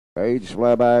Page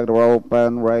flyback, the rope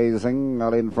and racing.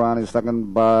 All in front is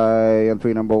second by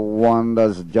entry number 1.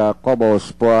 That's Jacobo's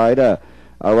Pride.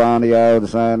 Around the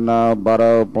outside now,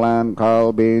 Battle Plan,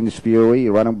 Carl Beans Fury,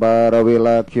 running by the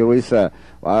Villa Curisa.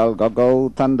 While Go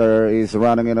Thunder is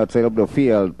running in the tail of the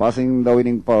field, passing the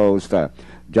winning post.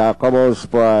 Jacobo's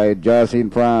Pride just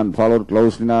in front, followed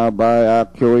closely now by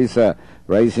Curisa.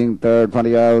 Racing third from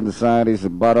the outside is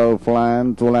Battle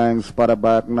Plan, 2 lengths spotted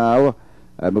back now.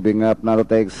 Moving up now to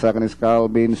take second is Carl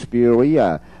Beans Fury.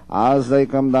 As they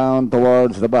come down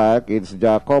towards the back, it's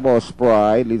Jacobo's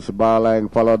Pride, leads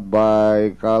Balang, followed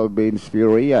by Carl Beans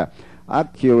Fury.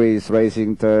 Accuri is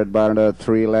racing third by another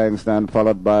 3 lengths, then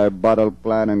followed by Battle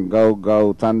Plan and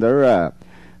Go Thunder.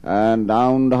 And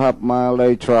down the half mile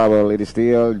they travel. It is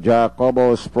still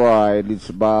Jacobo's Pride,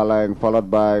 leads Balang, followed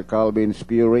by Carl Beans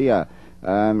Fury.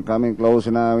 And coming close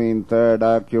now in third,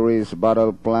 Accuri's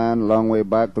Battle Plan, long way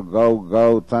back to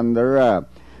Go Thunder.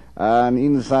 And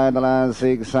inside the last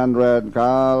 600,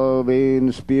 Carl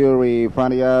Beans Fury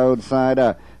from the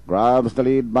outside grabs the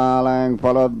lead, Balang,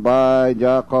 followed by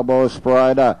Jacobo's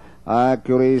Pride.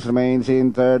 Accuri's remains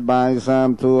in third by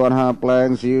some 2.5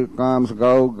 lengths. Here comes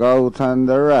Go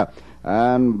Thunder.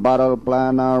 And Battle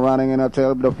Plan now running in the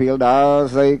tail of the field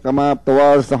as they come up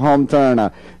towards the home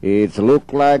turn. It's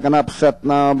looked like an upset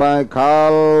now by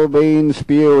Carl Beans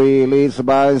Fury, leads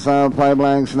by some 5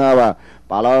 lengths now.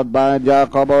 Followed by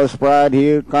Jacobo's Pride.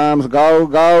 Here comes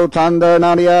Go Thunder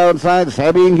on the outside,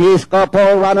 saving his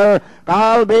couple runner.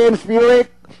 Carl Beans Fury,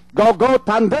 Go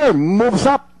Thunder moves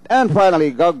up, and finally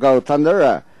Go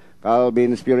Thunder. Carl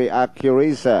Beans Fury,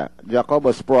 Accuracy,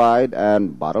 Jacobo's Pride,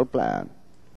 and Battle Plan.